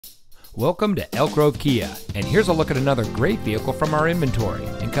Welcome to Elk Grove Kia, and here's a look at another great vehicle from our inventory,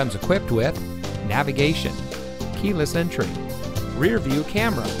 and comes equipped with navigation, keyless entry, rear view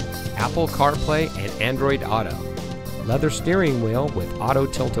camera, Apple CarPlay and Android Auto, leather steering wheel with auto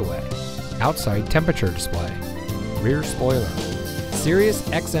tilt-away, outside temperature display, rear spoiler, Sirius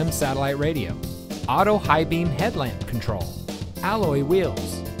XM satellite radio, auto high beam headlamp control, alloy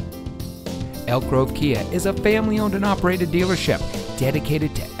wheels. Elk Grove Kia is a family-owned and operated dealership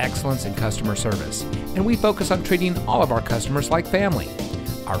dedicated to excellence in customer service, and we focus on treating all of our customers like family.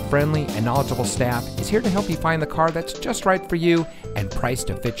 Our friendly and knowledgeable staff is here to help you find the car that's just right for you and priced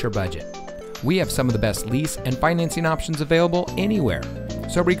to fit your budget. We have some of the best lease and financing options available anywhere.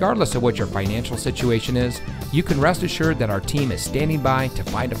 So regardless of what your financial situation is, you can rest assured that our team is standing by to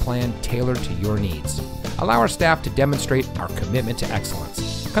find a plan tailored to your needs. Allow our staff to demonstrate our commitment to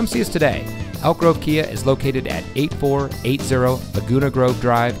excellence. Come see us today. Elk Grove Kia is located at 8480 Laguna Grove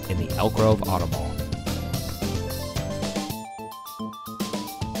Drive in the Elk Grove Auto Mall.